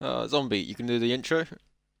Zombie, you can do the intro?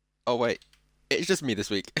 Oh wait, it's just me this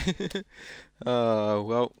week.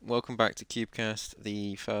 Welcome back to Cubecast,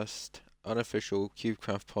 the first unofficial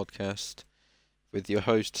Cubecraft podcast with your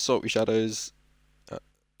host Salty Shadows. Uh,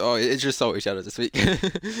 it's just Salty Shadows this week.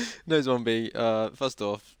 No Zombie. First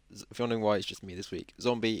off, if you're wondering why it's just me this week,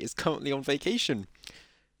 Zombie is currently on vacation.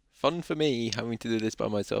 Fun for me having to do this by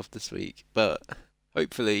myself this week, but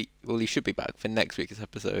hopefully, well, he should be back for next week's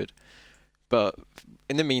episode. But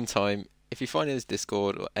in the meantime, if you find his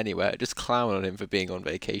Discord or anywhere, just clown on him for being on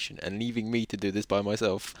vacation and leaving me to do this by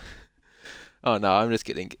myself. Oh no, I'm just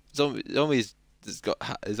kidding. Zombies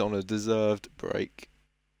is on a deserved break.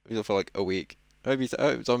 He's off for like a week. I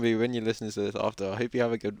hope Zombie, when you listen to this after, I hope you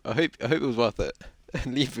have a good. I hope it was worth it.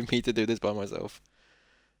 And leaving me to do this by myself.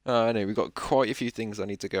 Anyway, we've got quite a few things I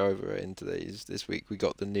need to go over in today's this week. We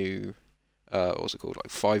got the new, what's it called, like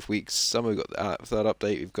 5 weeks summer. We got that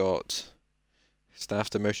update. We've got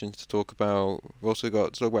staff demotions to talk about. We've also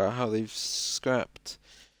got to talk about how they've scrapped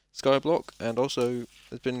Skyblock, and also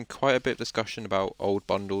there's been quite a bit of discussion about old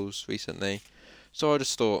bundles recently. So I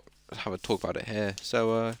just thought I'd have a talk about it here.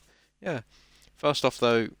 So yeah. First off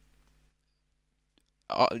though,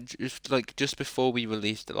 just before we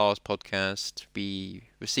released the last podcast, we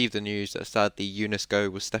received the news that sadly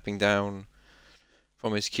UNESCO was stepping down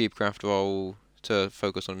from his CubeCraft role to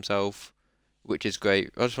focus on himself, which is great.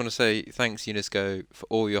 I just want to say thanks, UNESCO, for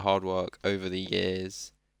all your hard work over the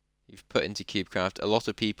years you've put into CubeCraft. A lot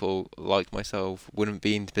of people, like myself, wouldn't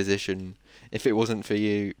be in the position if it wasn't for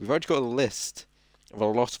you. We've already got a list of a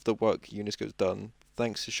lot of the work UNESCO's done.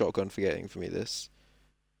 Thanks to Shotgun for getting for me this.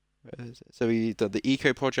 So we did the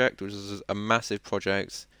Eco project, which was a massive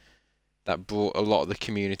project that brought a lot of the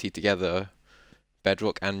community together.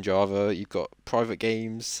 Bedrock and Java. You've got private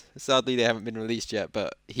games. Sadly, they haven't been released yet,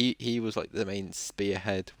 but he was like the main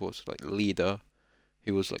spearhead, was like leader,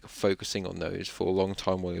 who was like focusing on those for a long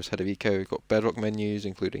time while he was head of Eco. We've got Bedrock menus,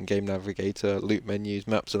 including game navigator, loot menus,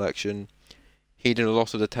 map selection. He did a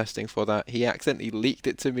lot of the testing for that. He accidentally leaked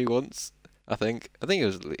it to me once. I think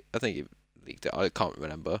he leaked it. I can't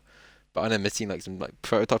remember, but I remember seeing like some like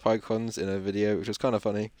prototype icons in a video, which was kind of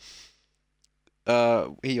funny.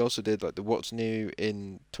 He also did like the what's new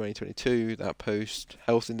in 2022, that post,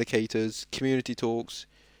 health indicators, community talks.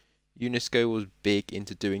 UNESCO was big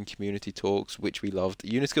into doing community talks, which we loved.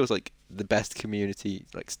 UNESCO was like the best community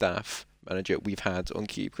like staff manager we've had on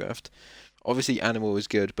CubeCraft. Obviously, Animal was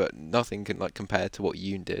good, but nothing can like compare to what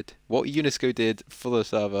Yoon did. What UNESCO did for the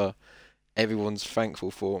server, everyone's thankful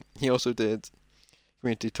for. He also did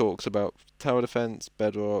community talks about tower defense,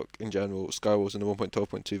 Bedrock in general, Skywars, and the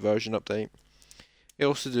 1.12.2 version update. He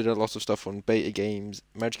also did a lot of stuff on beta games,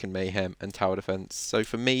 Magic and Mayhem, and tower defense. So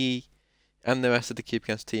for me and the rest of the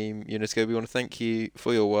CubeCast team, UNESCO, we want to thank you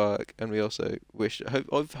for your work, and we also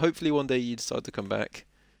hopefully one day you decide to come back,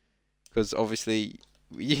 because obviously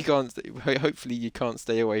you can't. Hopefully you can't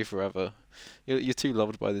stay away forever. You're too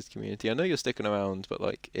loved by this community. I know you're sticking around, but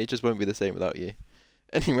like it just won't be the same without you.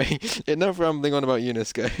 Anyway, enough rambling on about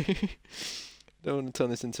UNESCO. Don't want to turn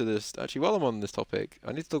this into this. Actually, while I'm on this topic,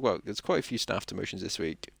 I need to talk about. There's quite a few staff demotions this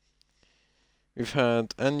week. We've had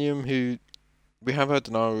Anyum, who we have heard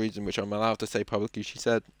Denara reason, which I'm allowed to say publicly. She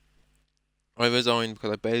said, "I resigned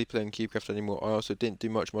because I barely play in CubeCraft anymore. I also didn't do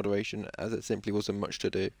much moderation, as it simply wasn't much to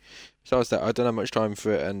do. Besides that, I don't have much time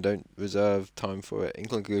for it and don't reserve time for it. In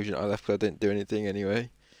conclusion, I left because I didn't do anything anyway."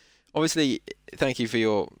 Obviously, thank you for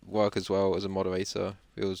your work as well as a moderator.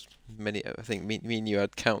 It was many. I think me and you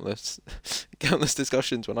had countless, countless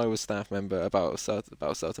discussions when I was staff member about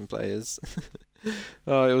certain players. It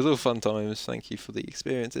was all fun times. Thank you for the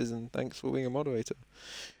experiences and thanks for being a moderator.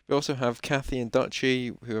 We also have Kathy and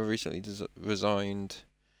Dutchy, who have recently resigned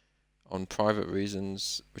on private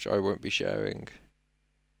reasons, which I won't be sharing,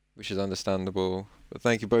 which is understandable. But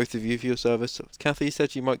thank you both of you for your service. Kathy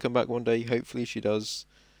said she might come back one day. Hopefully she does.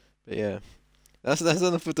 But yeah, that's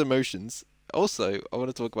enough of demotions. Also, I want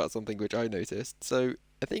to talk about something which I noticed. So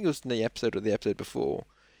I think it was in the episode or the episode before.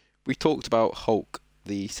 We talked about Hulk,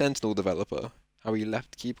 the Sentinel developer, how he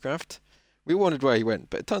left Cubecraft. We wondered where he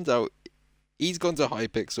went, but it turns out he's gone to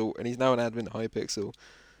Hypixel and he's now an admin at Hypixel.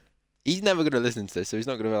 He's never going to listen to this, so he's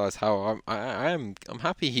not going to realize how I'm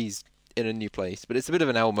happy he's in a new place, but it's a bit of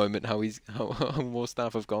an L moment how more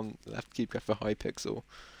staff have gone left Cubecraft for Hypixel.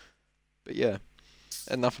 But yeah.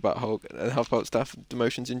 Enough about Hulk and enough about staff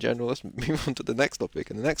demotions in general. Let's move on to the next topic.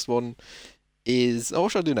 And the next one is,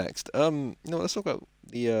 what should I do next? Let's talk about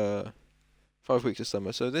the 5 weeks of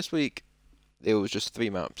summer. So this week it was just 3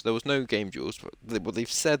 maps. There was no game duels. What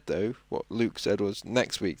they've said though, what Luke said was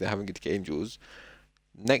next week they're having good game duels.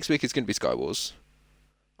 Next week it's going to be Skywars.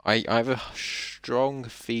 I have a strong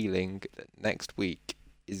feeling that next week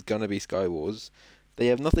is gonna be Skywars. They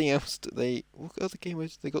have nothing else. What other game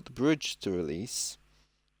is they got the Bridge to release?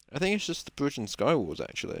 I think it's just the Bridge and Skywars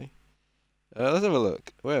actually. Let's have a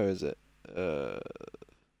look. Where is it? Uh,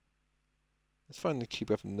 let's find the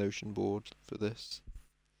Cubecast Notion board for this.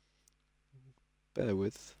 Bear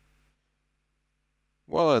with.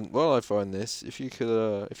 While I find this, if you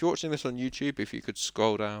could, if you're watching this on YouTube, if you could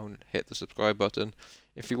scroll down, hit the subscribe button.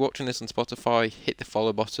 If you're watching this on Spotify, hit the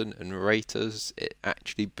follow button and rate us. It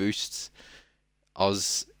actually boosts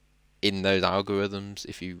us in those algorithms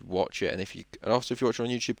if you watch it, and also if you watch it on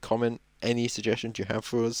YouTube, comment any suggestions you have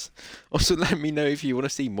for us. Also, let me know if you want to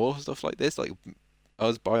see more stuff like this, like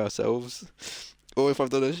us by ourselves, or if I've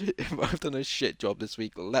done if I've done a shit job this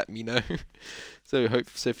week. Let me know. So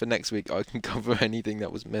for next week I can cover anything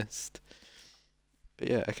that was missed. But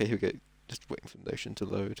yeah, okay, here we go. Just waiting for Notion to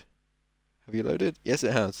load. Have you loaded? Yes,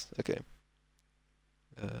 it has. Okay.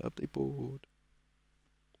 Update board.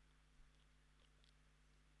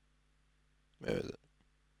 Where is it?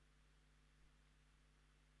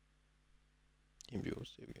 Game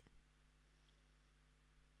Jewels. Here we go.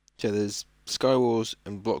 So there's Skywars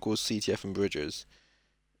and Block Wars, CTF and Bridges.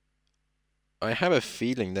 I have a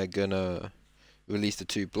feeling they're gonna release the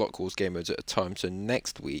two Block Wars game modes at a time. So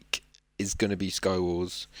next week is gonna be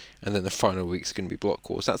Skywars, and then the final week's gonna be Block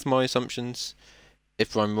Wars. That's my assumptions.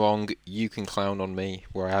 If I'm wrong, you can clown on me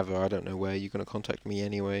wherever. I don't know where. You're gonna contact me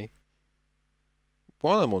anyway.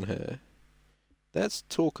 While I'm on here, let's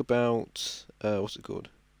talk about what's it called?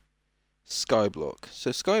 Skyblock.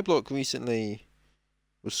 So Skyblock recently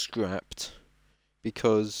was scrapped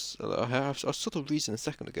because I saw the reason a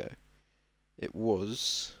second ago. It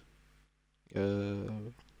was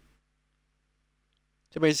so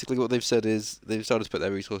basically what they've said is they've decided to put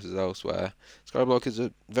their resources elsewhere. Skyblock is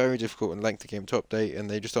a very difficult and lengthy game to update, and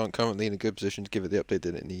they just aren't currently in a good position to give it the update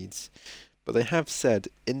that it needs. But they have said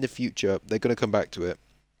in the future they're going to come back to it.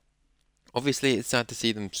 Obviously, it's sad to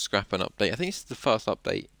see them scrap an update. I think it's the first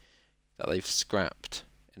update that they've scrapped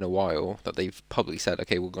in a while that they've publicly said,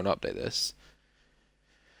 okay, we're going to update this.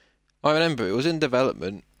 I remember it was in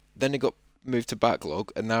development, then it got moved to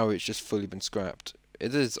backlog, and now it's just fully been scrapped.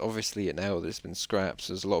 It is obviously an L that it's been scrapped,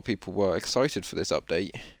 as a lot of people were excited for this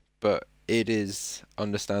update, but it is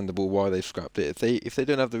understandable why they've scrapped it. If they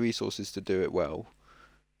don't have the resources to do it well,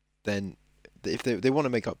 then if they want to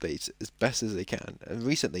make updates as best as they can. And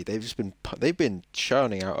recently they've been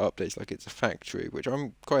churning out updates like it's a factory, which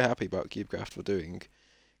I'm quite happy about Cubecast for doing.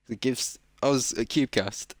 It gives us a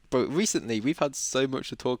Cubecast, but recently we've had so much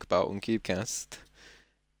to talk about on Cubecast.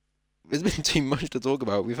 There's been too much to talk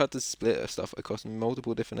about. We've had to split stuff across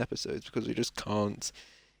multiple different episodes because we just can't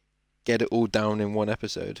get it all down in one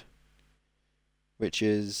episode, which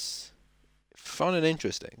is fun and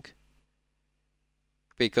interesting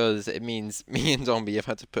because it means me and Zombie have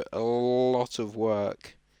had to put a lot of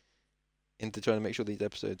work into trying to make sure these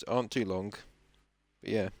episodes aren't too long.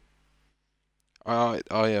 But yeah, I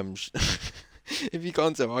am. If you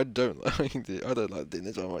can't tell, I don't like doing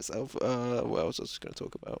this by myself. What else I was going to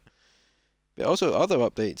talk about? But also other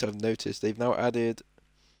updates I've noticed they've now added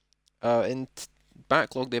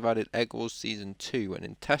backlog they've added Egg Wars Season 2, and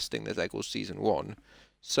in testing there's Egg Wars Season 1.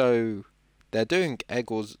 So they're doing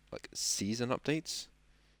Egg Wars like season updates.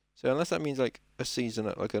 So unless that means like a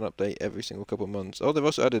season like an update every single couple of months. Oh, they've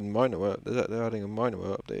also added they're adding a minor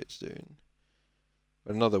update soon.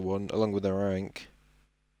 Another one along with their rank.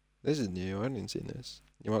 This is new. I hadn't seen this.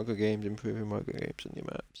 New micro games, improving micro games and new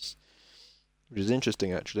maps, which is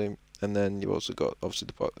interesting actually. And then you've also got obviously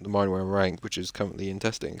the minor rank, which is currently in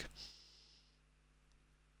testing.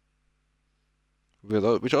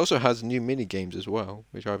 Which also has new mini games as well,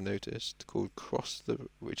 which I've noticed called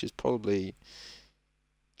which is probably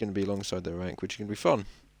going to be alongside the rank, which is going to be fun.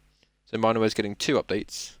 So minor is getting 2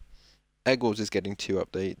 updates. Egg Wars is getting 2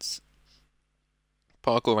 updates.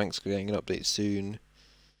 Parkour rank's getting an update soon.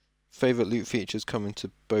 Favorite loot features coming to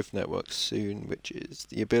both networks soon, which is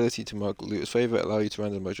the ability to mark loot as favorite, allow you to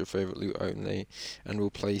randomize your favorite loot only, and will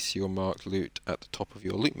place your marked loot at the top of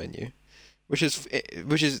your loot menu, which is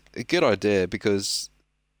a good idea because,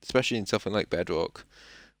 especially in something like Bedrock,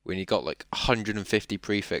 when you got like 150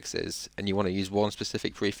 prefixes and you want to use one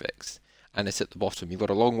specific prefix and it's at the bottom, you've got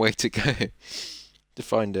a long way to go to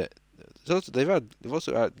find it. They've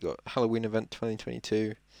also got Halloween event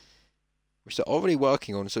 2022. Which they're already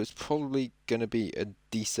working on, so it's probably going to be a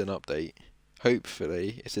decent update.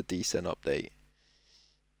 Hopefully, it's a decent update.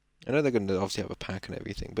 I know they're going to obviously have a pack and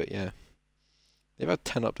everything, but yeah. They've had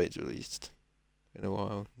 10 updates released in a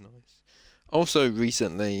while. Nice. Also,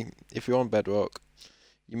 recently, if you're on Bedrock,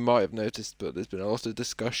 you might have noticed, but there's been a lot of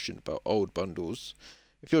discussion about old bundles.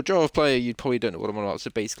 If you're a Java player, you probably don't know what I'm on about. So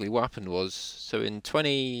basically, what happened was, so in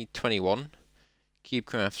 2021,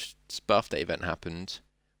 Cubecraft's birthday event happened,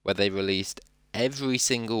 where they released every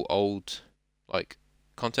single old like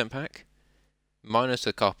content pack, minus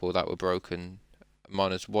a couple that were broken,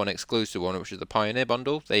 minus one exclusive one, which is the Pioneer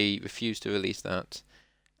bundle. They refused to release that,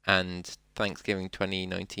 and Thanksgiving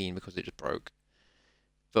 2019 because it just broke.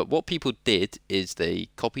 But what people did is they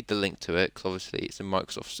copied the link to it, because obviously it's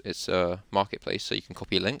it's a marketplace, so you can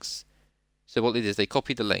copy links. So what they did is they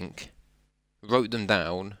copied the link, wrote them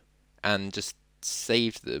down, and just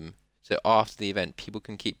saved them. So after the event, people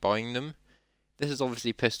can keep buying them. This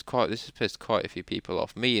has pissed quite a few people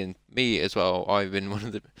off. Me as well. I've been one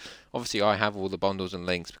of the. Obviously, I have all the bundles and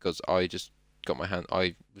links because I just got my hand.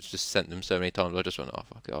 I was just sent them so many times. I just went, oh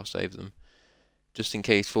fuck it, I'll save them just in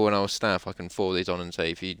case for when I was staff, I can forward these on and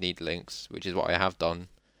say if you need links, which is what I have done.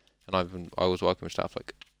 And I was working with staff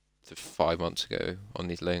like 5 months ago on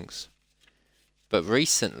these links. But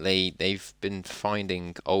recently, they've been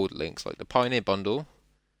finding old links, like the Pioneer bundle.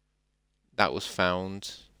 That was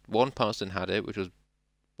found. One person had it, which was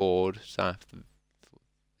bored,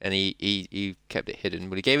 and he kept it hidden.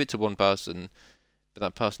 But he gave it to one person, but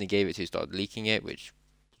that person he gave it to started leaking it, which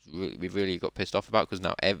we really got pissed off about because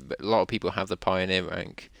now a lot of people have the Pioneer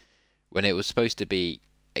rank when it was supposed to be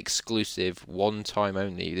exclusive, one time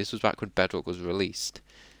only. This was back when Bedrock was released.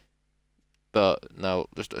 But now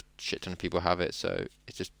just a shit ton of people have it, so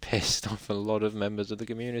it's just pissed off a lot of members of the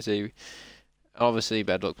community. Obviously,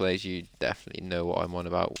 Bedrock players, you definitely know what I'm on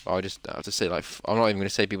about. I just have to say, like, I'm not even going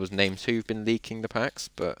to say people's names who've been leaking the packs,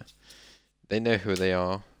 but they know who they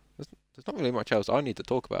are. There's not really much else I need to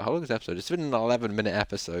talk about. How long is this episode? It's been an 11-minute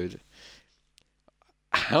episode.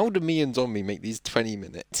 How do me and Zombie make these 20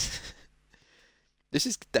 minutes? This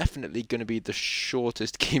is definitely going to be the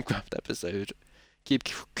shortest Cubecraft episode.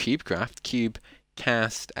 Cubecast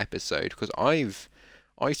episode, because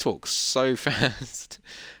I talk so fast.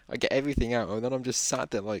 I get everything out, and then I'm just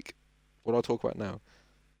sat there like, what do I talk about now?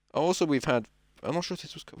 Also, we've had. I'm not sure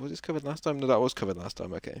if was this covered last time. No, that was covered last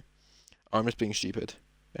time. Okay, I'm just being stupid.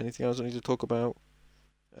 Anything else I need to talk about?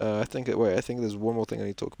 I think there's one more thing I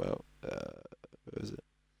need to talk about. What is it?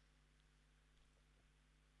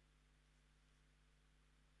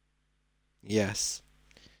 Yes.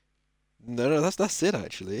 No, that's it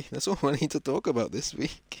actually. That's all I need to talk about this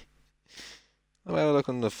week. I'll have a look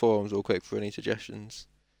on the forums real quick for any suggestions.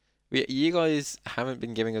 You guys haven't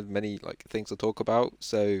been giving us many like things to talk about,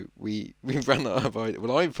 so we ran out of ideas.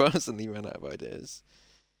 Well, I personally ran out of ideas.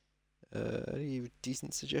 Any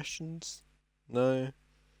decent suggestions? No,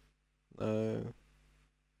 no, no.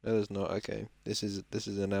 There's not. Okay, this is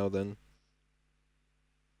a now then.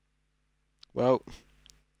 Well,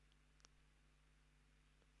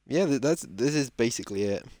 yeah, this is basically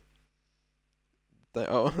it.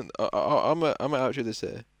 I'm gonna outro this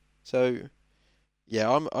here. So yeah,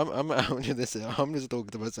 I'm gonna outro this here. I'm just talking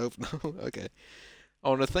to myself now. Okay. I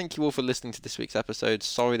want to thank you all for listening to this week's episode.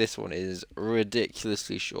 Sorry, this one is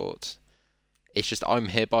ridiculously short. It's just I'm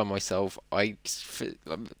here by myself.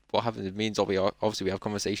 What happens means obviously we have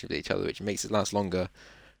conversations with each other, which makes it last longer.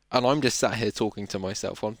 And I'm just sat here talking to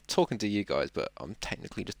myself. I'm talking to you guys, but I'm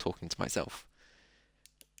technically just talking to myself.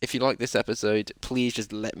 If you like this episode, please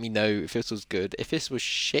just let me know if this was good. If this was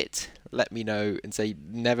shit, let me know and say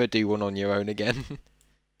never do one on your own again.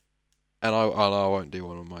 And I won't do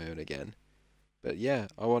one on my own again. But yeah,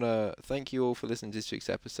 I want to thank you all for listening to this week's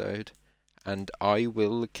episode. And I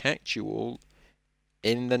will catch you all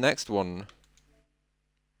in the next one.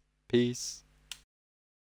 Peace.